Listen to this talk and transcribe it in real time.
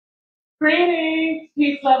Greetings,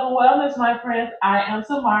 peace, love, and wellness, my friends. I am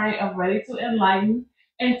Sammari of Readytoenlighten,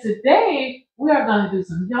 and today we are going to do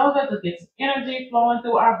some yoga to get some energy flowing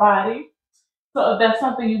through our body. So if that's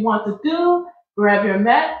something you want to do, grab your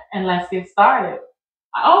mat and let's get started.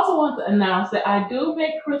 I also want to announce that I do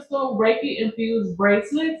make crystal Reiki infused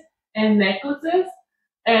bracelets and necklaces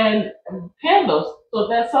and candles. So if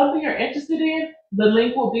that's something you're interested in, the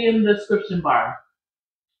link will be in the description bar.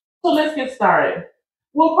 So let's get started.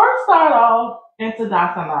 We'll first start off in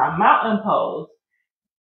Tadasana, mountain pose.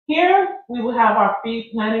 Here we will have our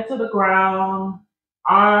feet planted to the ground,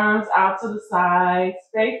 arms out to the side,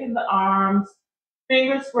 facing the arms,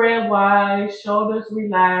 fingers spread wide, shoulders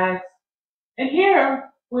relaxed. And here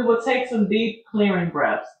we will take some deep clearing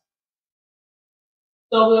breaths.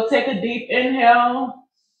 So we'll take a deep inhale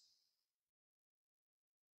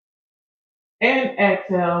and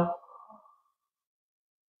exhale.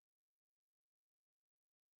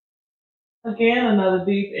 Again, another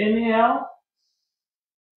deep inhale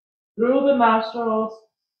through the nostrils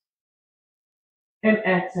and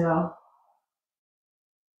exhale.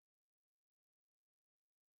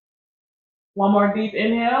 One more deep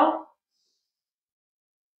inhale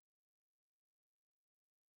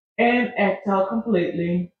and exhale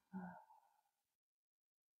completely.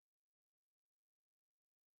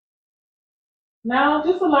 Now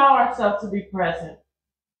just allow ourselves to be present.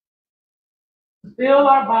 Feel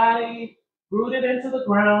our body rooted into the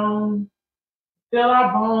ground. Feel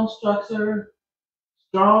our bone structure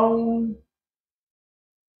strong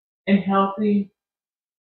and healthy.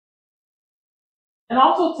 And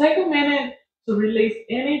also take a minute to release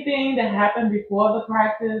anything that happened before the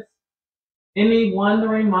practice, any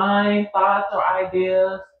wandering mind, thoughts, or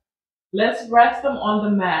ideas. Let's rest them on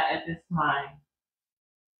the mat at this time.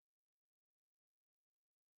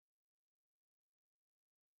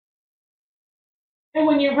 And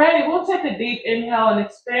when you're ready, we'll take a deep inhale and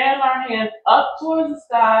expand our hands up towards the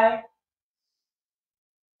sky.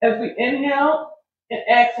 As we inhale and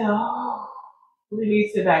exhale,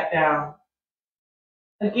 release it back down.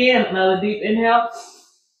 Again, another deep inhale.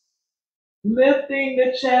 Lifting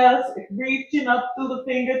the chest, reaching up through the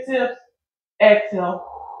fingertips. Exhale.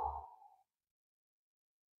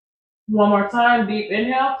 One more time, deep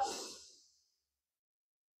inhale.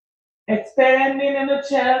 Expanding in the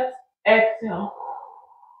chest. Exhale.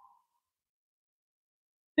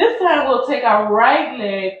 This time we'll take our right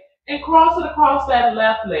leg and cross it across that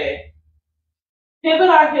left leg. Pivot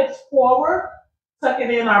our hips forward, tucking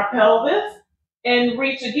in our pelvis, and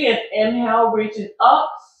reach again. Inhale, reaching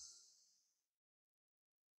up.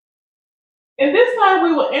 And this time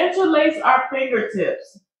we will interlace our fingers,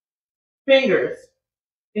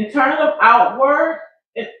 and turn them outward,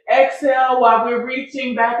 and exhale while we're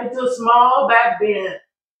reaching back into a small back bend.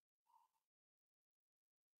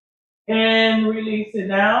 And release it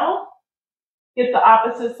down. Hit the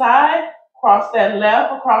opposite side, cross that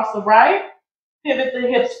left across the right. Pivot the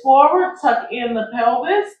hips forward, tuck in the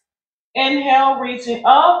pelvis. Inhale, reaching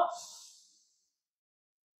up.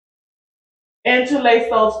 Interlace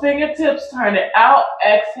those fingertips, turn it out.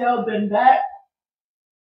 Exhale, bend back.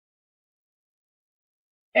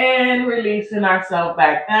 And releasing ourselves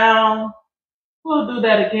back down. We'll do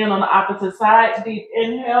that again on the opposite side. Deep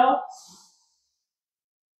inhale.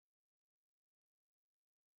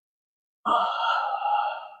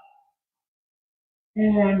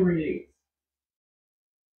 And release.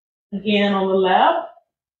 Again on the left,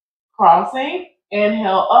 crossing,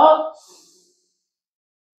 inhale up.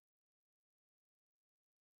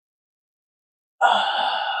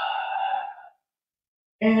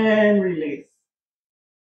 And release.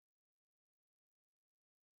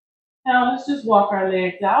 Now let's just walk our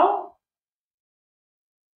legs out.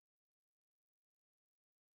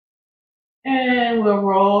 And we'll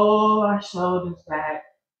roll our shoulders back.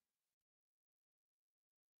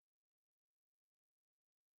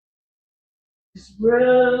 Just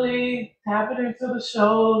really tap it into the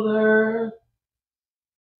shoulder.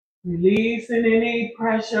 Releasing any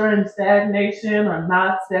pressure and stagnation or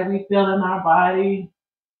knots that we feel in our body.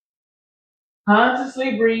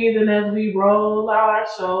 Consciously breathing as we roll out our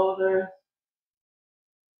shoulders.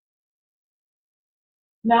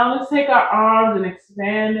 Now let's take our arms and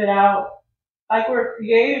expand it out like we're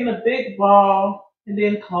creating a big ball, and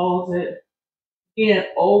then close it. Again,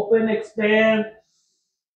 open, expand,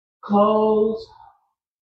 close,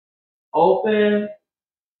 open,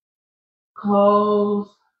 close.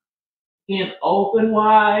 Again, open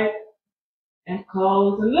wide and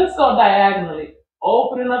close. And let's go diagonally.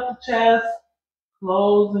 Opening up the chest,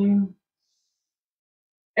 closing.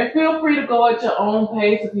 And feel free to go at your own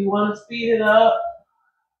pace if you want to speed it up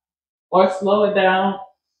or slow it down.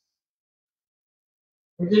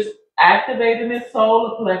 We're just activating this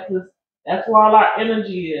solar plexus. That's where all our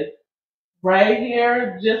energy is. Right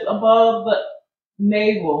here, just above the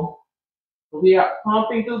navel. We are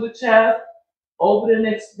pumping through the chest, opening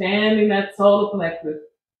and expanding that solar plexus,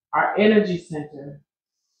 our energy center.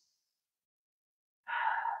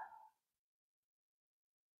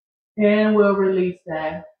 And we'll release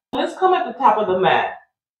that. Let's come at the top of the mat.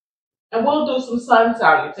 And we'll do some sun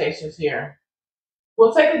salutations here.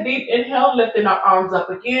 We'll take a deep inhale, lifting our arms up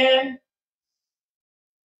again.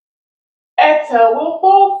 Exhale, we'll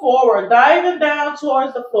fold forward, diving down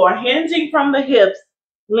towards the floor, hinging from the hips,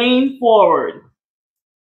 lean forward.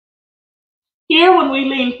 Here, when we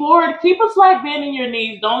lean forward, keep a slight bend in your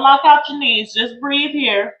knees. Don't lock out your knees, just breathe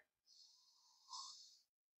here.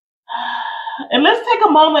 And let's take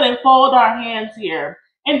a moment and fold our hands here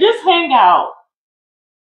and just hang out.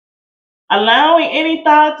 Allowing any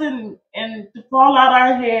thoughts and to fall out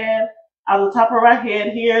our head, out the top of our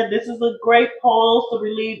head here. This is a great pose to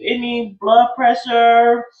relieve any blood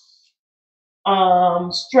pressure,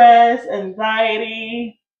 stress,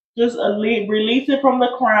 anxiety. Just release it from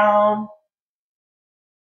the crown.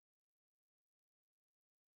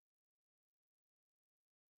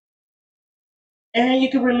 And you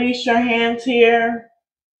can release your hands here.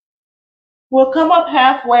 We'll come up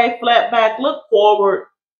halfway, flat back, look forward.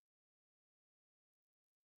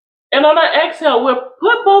 And on our exhale, we'll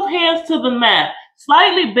put both hands to the mat.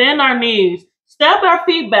 Slightly bend our knees. Step our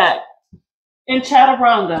feet back in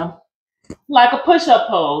chaturanga, like a push-up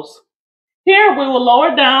pose. Here, we will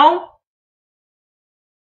lower down.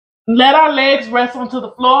 Let our legs rest onto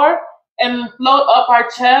the floor and float up our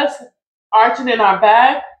chest, arching in our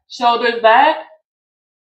back, shoulders back.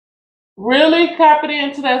 Really tap it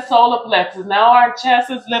into that solar plexus. Now our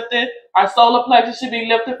chest is lifted. Our solar plexus should be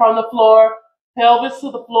lifted from the floor. Pelvis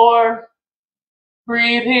to the floor.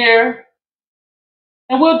 Breathe here.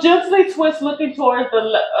 And we'll gently twist looking towards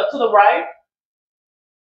to the right.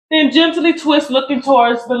 Then gently twist looking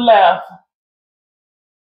towards the left.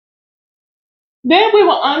 Then we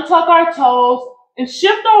will untuck our toes and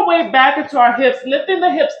shift our weight back into our hips, lifting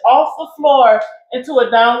the hips off the floor into a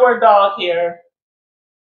downward dog here.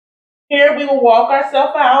 Here we will walk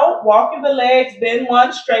ourselves out, walking the legs, bend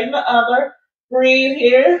one, straighten the other. Breathe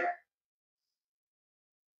here.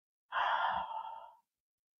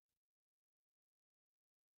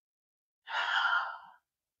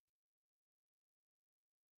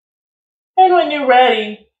 And when you're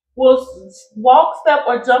ready, we'll walk, step,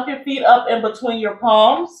 or jump your feet up in between your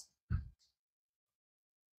palms.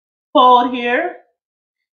 Fold here.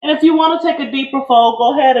 And if you want to take a deeper fold,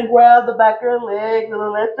 go ahead and grab the back of your legs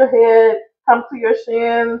and lift your head, come to your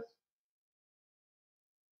shins.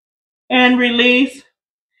 And release.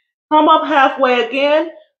 Come up halfway again.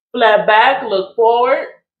 Flat back, look forward.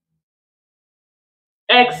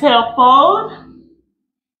 Exhale, fold.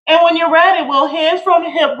 And when you're ready, we'll hands from the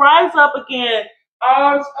hip, rise up again.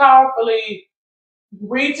 Arms powerfully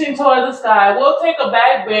reaching toward the sky. We'll take a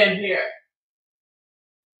back bend here.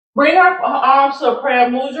 Bring our arms to a prayer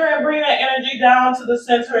mudra and bring that energy down to the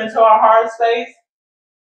center into our heart space.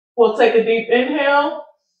 We'll take a deep inhale.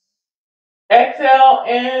 Exhale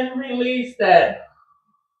and release that.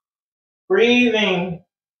 Breathing.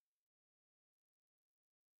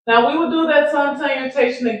 Now we will do that sun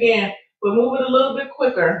salutation again. We'll move it a little bit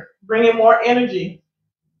quicker, bring in more energy.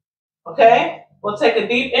 Okay? We'll take a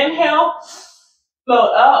deep inhale,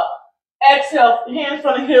 float up. Exhale, hands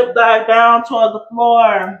from the hip, dive down toward the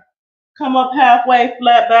floor. Come up halfway,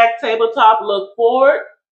 flat back, tabletop, look forward.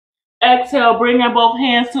 Exhale, bring in both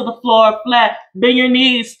hands to the floor, flat. Bend your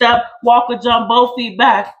knees, step, walk or jump, both feet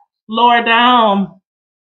back. Lower down.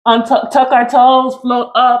 Tuck our toes,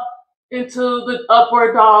 float up into the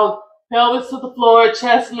upward dog. Pelvis to the floor,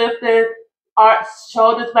 chest lifted, arch,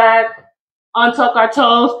 shoulders back. Untuck our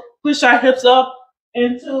toes, push our hips up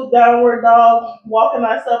into downward dog. Walking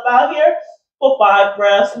ourselves out here for 5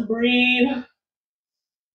 breaths. Breathe.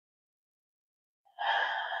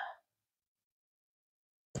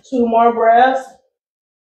 Two more breaths.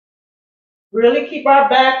 Really keep our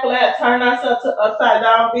back flat. Turn ourselves to upside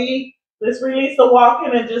down V. Let's release the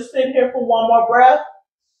walking and just sit here for one more breath.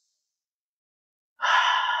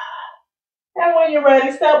 And when you're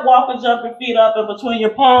ready, step, walk, and jump your feet up in between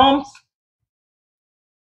your palms.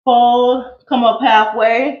 Fold, come up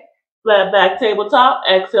halfway, flat back tabletop,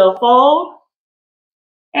 exhale, fold.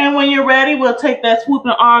 And when you're ready, we'll take that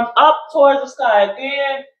swooping arms up towards the sky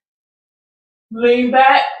again. Lean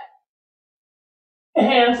back,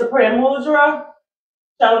 hands to prayer mudra.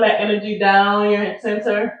 Channel that energy down your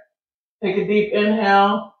center. Take a deep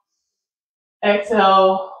inhale.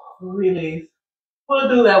 Exhale, release. We'll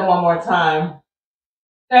do that one more time.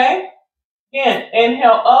 Okay? Again,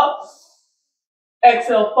 inhale up.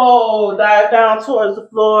 Exhale, fold, dive down towards the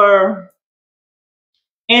floor.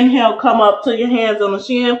 Inhale, come up to your hands on the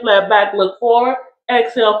shin, flat back, look forward.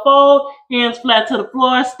 Exhale, fold, hands flat to the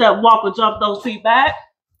floor. Step, walk, or jump those feet back.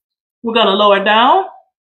 We're gonna lower down.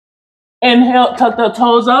 Inhale, tuck the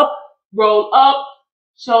toes up, roll up,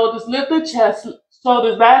 shoulders lifted, chest,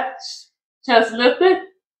 shoulders back, chest lifted.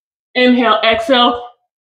 Inhale, exhale,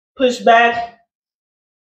 push back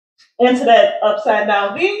into that upside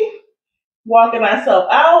down V. Walking ourselves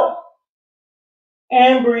out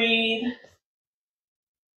and breathe.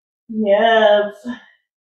 Yes.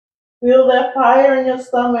 Feel that fire in your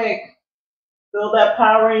stomach. Feel that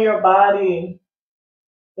power in your body.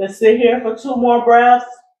 Let's sit here for 2 more breaths.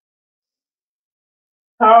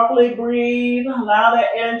 Powerfully breathe. Allow that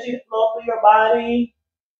energy to flow through your body.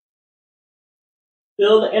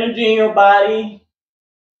 Feel the energy in your body.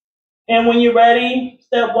 And when you're ready,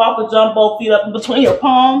 step, walk, or jump both feet up in between your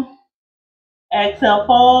palms. Exhale,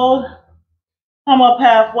 fold. Come up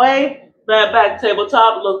halfway. Flat back,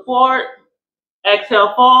 tabletop, look forward.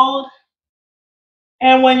 Exhale, fold.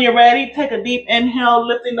 And when you're ready, take a deep inhale,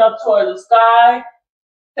 lifting up towards the sky.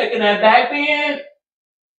 Taking that back bend.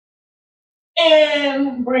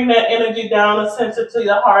 And bring that energy down and center to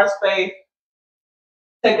your heart space.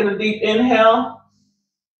 Taking a deep inhale.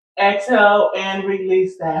 Exhale and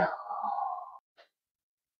release that.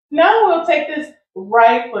 Now we'll take this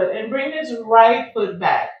right foot and bring this right foot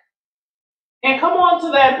back. And come on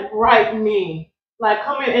to that right knee, like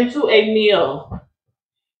coming into a kneel.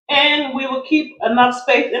 And we will keep enough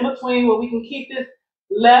space in between where we can keep this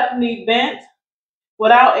left knee bent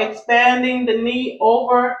without expanding the knee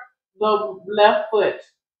over the left foot.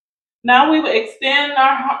 Now we will extend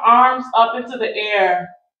our arms up into the air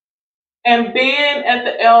and bend at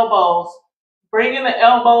the elbows, bringing the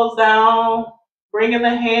elbows down, bringing the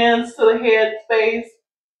hands to the head space,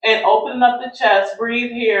 and opening up the chest.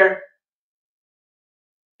 Breathe here.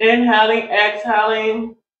 Inhaling,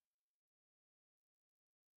 exhaling,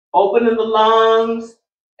 opening the lungs,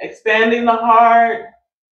 expanding the heart,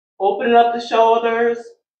 opening up the shoulders.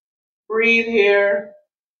 Breathe here.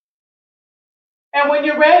 And when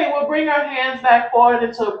you're ready, we'll bring our hands back forward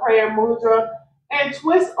into a prayer mudra and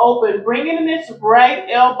twist open, bringing this right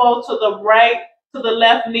elbow to the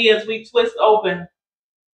left knee as we twist open.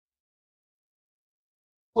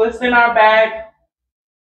 Twisting our back,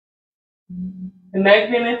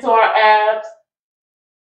 connecting into our abs,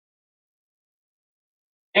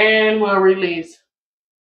 and we'll release.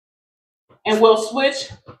 And we'll switch.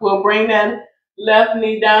 We'll bring that left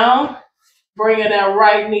knee down, bringing that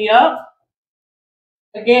right knee up.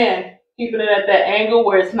 Again, keeping it at that angle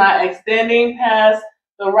where it's not extending past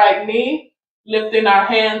the right knee. Lifting our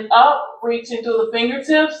hands up, reaching through the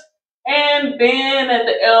fingertips, and bend at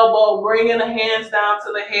the elbow, bringing the hands down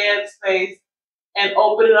to the head space, and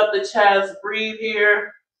opening up the chest. Breathe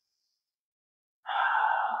here.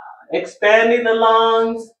 Expanding the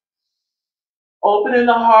lungs, opening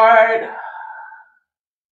the heart.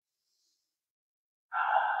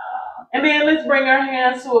 And then let's bring our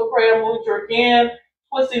hands to a prayer mudra again,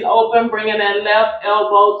 twisting open, bringing that left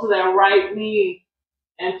elbow to that right knee,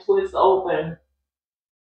 and twist open.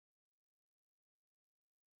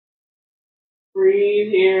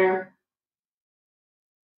 Breathe here.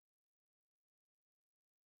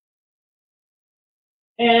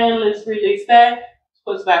 And let's release that.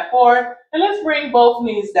 Twist back forward. And let's bring both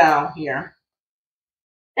knees down here.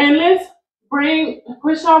 And let's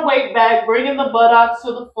push our weight back, bringing the buttocks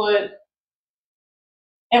to the foot.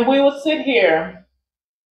 And we will sit here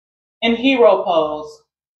in hero pose.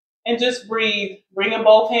 And just breathe, bringing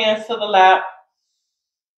both hands to the lap.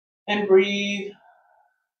 And breathe.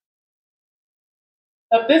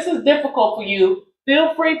 If this is difficult for you,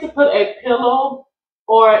 feel free to put a pillow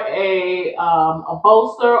or a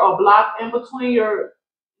bolster or block in between your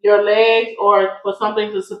legs, or for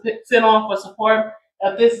something to sit on for support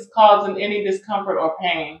if this is causing any discomfort or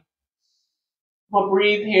pain. We'll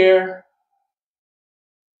breathe here.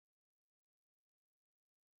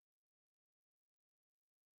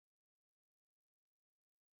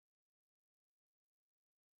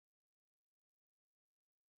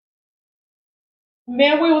 And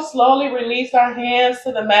then we will slowly release our hands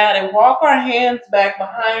to the mat and walk our hands back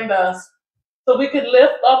behind us so we can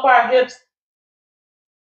lift up our hips,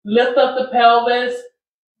 lift up the pelvis,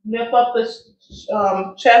 lift up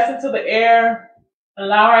the chest into the air,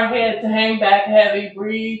 allow our head to hang back heavy.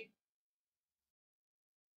 Breathe.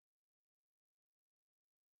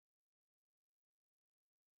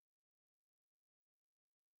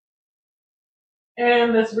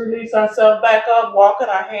 And let's release ourselves back up, walking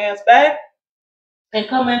our hands back. and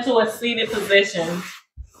come into a seated position.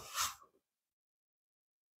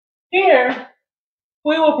 Here,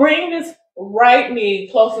 we will bring this right knee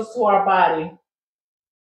closest to our body.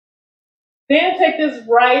 Then take this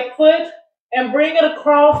right foot and bring it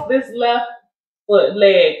across this left foot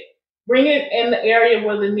leg. Bring it in the area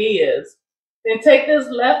where the knee is. Then take this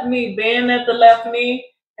left knee, bend at the left knee,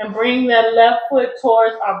 and bring that left foot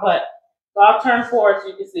towards our butt. So I'll turn forward so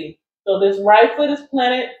you can see. So this right foot is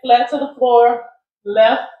planted flat to the floor,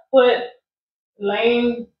 left foot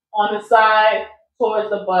laying on the side towards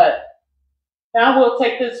the butt. Now we'll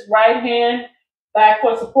take this right hand back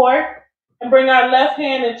for support and bring our left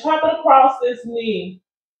hand and chop it across this knee,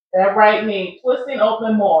 that right knee, twisting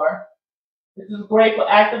open more. This is great for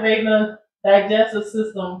activating the digestive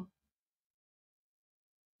system,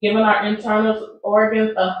 giving our internal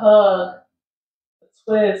organs a hug, a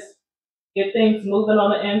twist, get things moving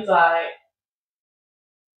on the inside.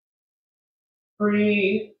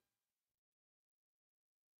 Breathe.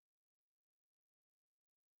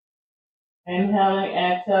 Inhaling,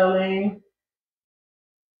 exhaling.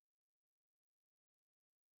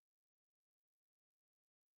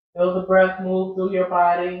 Feel the breath move through your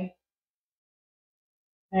body.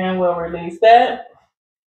 And we'll release that.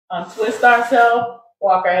 Untwist ourselves,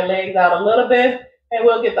 walk our legs out a little bit, and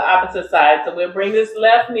we'll get the opposite side. So we'll bring this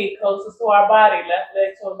left knee closest to our body, left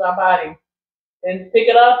leg towards our body. Then pick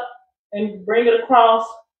it up and bring it across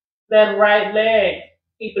that right leg,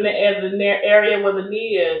 keeping it at the area where the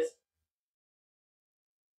knee is.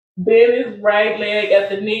 Bend his right leg at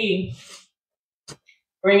the knee,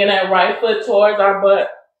 bringing that right foot towards our butt.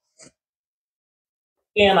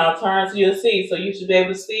 Again, I'll turn so you'll see. So you should be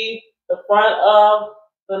able to see the front of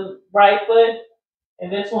the right foot,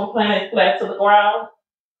 and this one planted flat to the ground.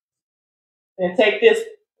 Then take this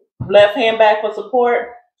left hand back for support,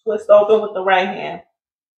 twist open with the right hand.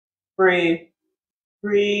 Breathe,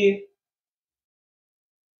 breathe.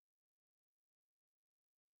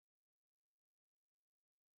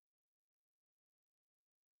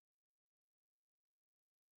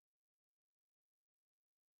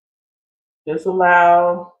 Just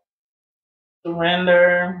allow,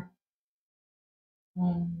 surrender.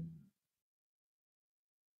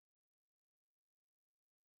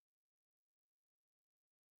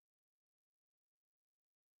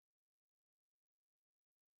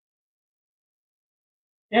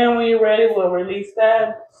 And when you're ready, we'll release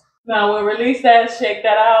that. Now we'll release that, shake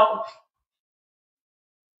that out.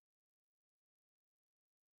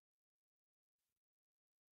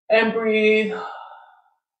 And breathe.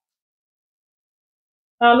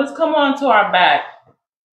 Now let's come on to our back.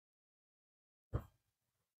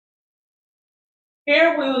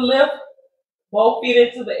 Here we will lift both feet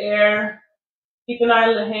into the air, keeping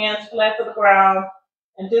our hands flat to the ground,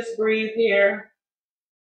 and just breathe here.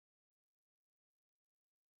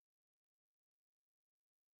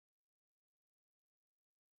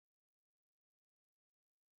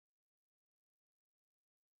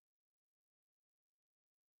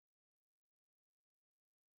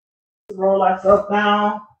 Roll ourselves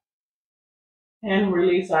down and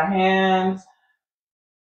release our hands.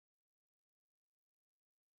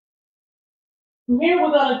 From here,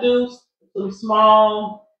 we're going to do some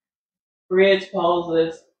small bridge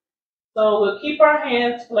poses. So we'll keep our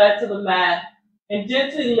hands flat to the mat and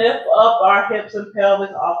gently lift up our hips and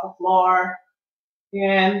pelvis off the floor.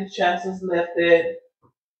 Again, chest is lifted.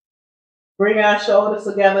 Bring our shoulders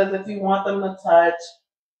together as if you want them to touch,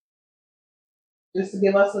 just to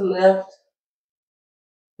give us a lift.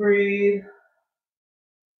 Breathe.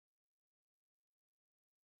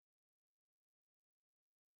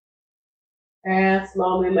 And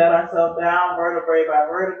slowly let ourselves down, vertebrae by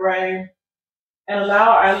vertebrae. And allow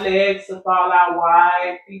our legs to fall out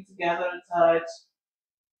wide, feet together to touch.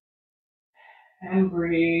 And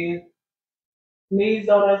breathe. Knees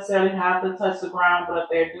don't necessarily have to touch the ground, but if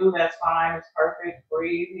they do, that's fine. It's perfect.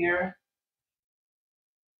 Breathe here.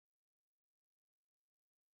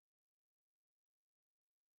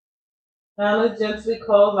 Now let's gently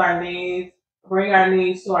close our knees. Bring our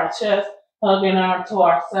knees to our chest, hugging to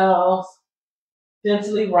ourselves.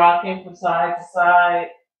 Gently rocking from side to side.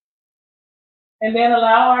 And then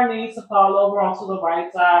allow our knees to fall over onto the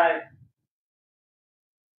right side.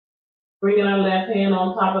 Bringing our left hand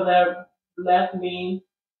on top of that left knee.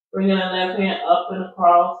 Bringing our left hand up and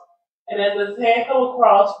across. And as this hand comes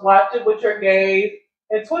across, watch it with your gaze.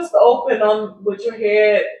 And twist open with your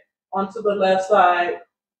head onto the left side.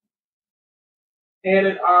 Head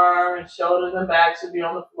and arm and shoulders and back should be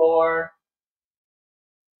on the floor.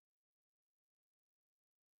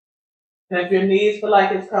 And if your knees feel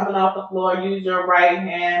like it's coming off the floor, use your right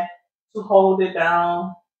hand to hold it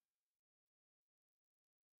down.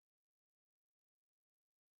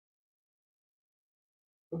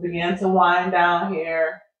 We begin to wind down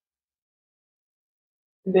here.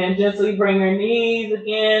 And then gently bring your knees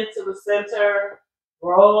again to the center,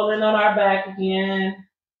 rolling on our back again.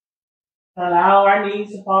 Allow our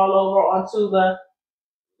knees to fall over onto the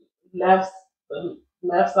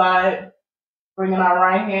left side, bringing our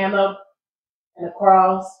right hand up and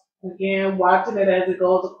across. Again, watching it as it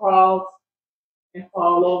goes across and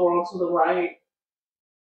fall over onto the right.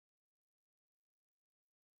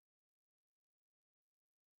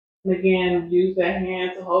 And again, use that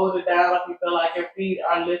hand to hold it down if you feel like your feet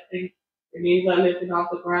are lifting, your knees are lifting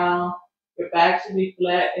off the ground. Your back should be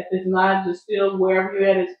flat. If it's not, just feel wherever you're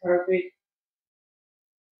at is perfect.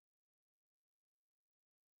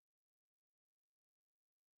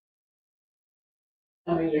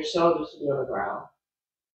 Your shoulders should be on the ground.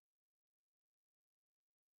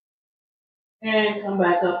 And come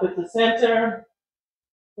back up at the center.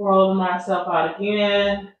 Rolling ourselves out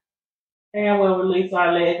again. And we'll release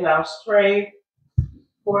our legs out straight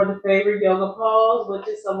for the favorite yoga pose, which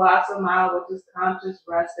is Savasana, which is conscious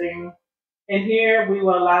resting. And here we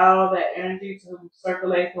will allow that energy to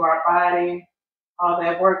circulate through our body. All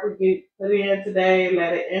that work we get put in today,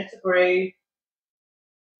 let it integrate.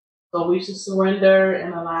 So we should surrender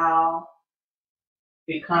and allow,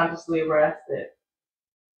 be consciously rested.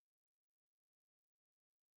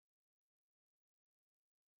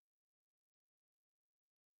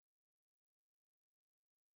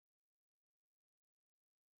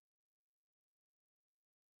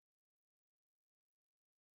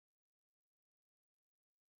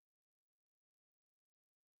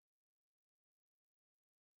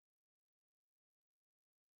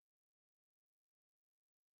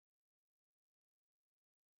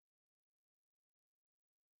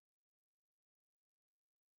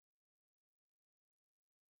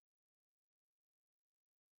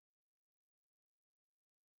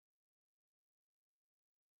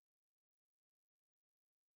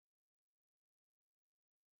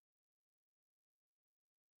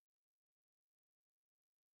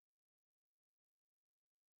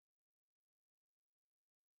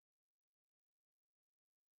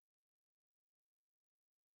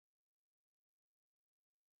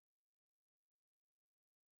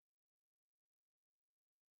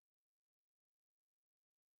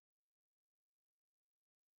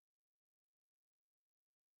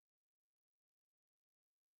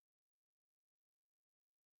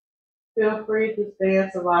 Feel free to stay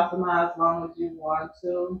in Savasana as long as you want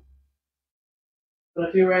to. But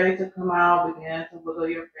if you're ready to come out, begin to wiggle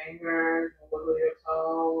your fingers and wiggle your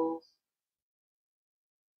toes.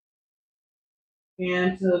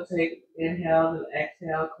 Begin to take inhales and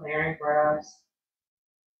exhale, clearing breaths.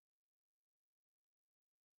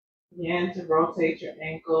 Begin to rotate your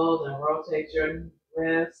ankles and rotate your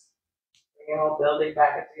wrists. Bring your mobility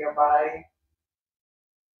back into your body.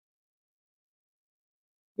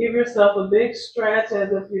 Give yourself a big stretch as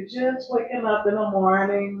if you're just waking up in the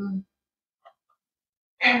morning.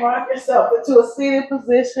 And rock yourself into a seated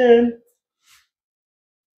position.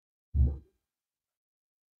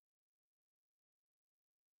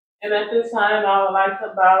 And at this time, I would like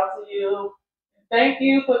to bow to you. Thank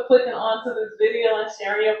you for clicking onto this video and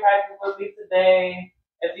sharing your practice with me today.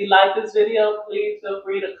 If you like this video, please feel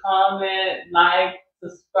free to comment, like,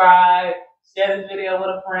 subscribe, share this video with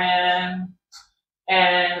a friend.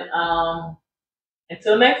 And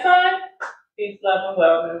until next time, peace, love, and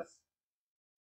wellness.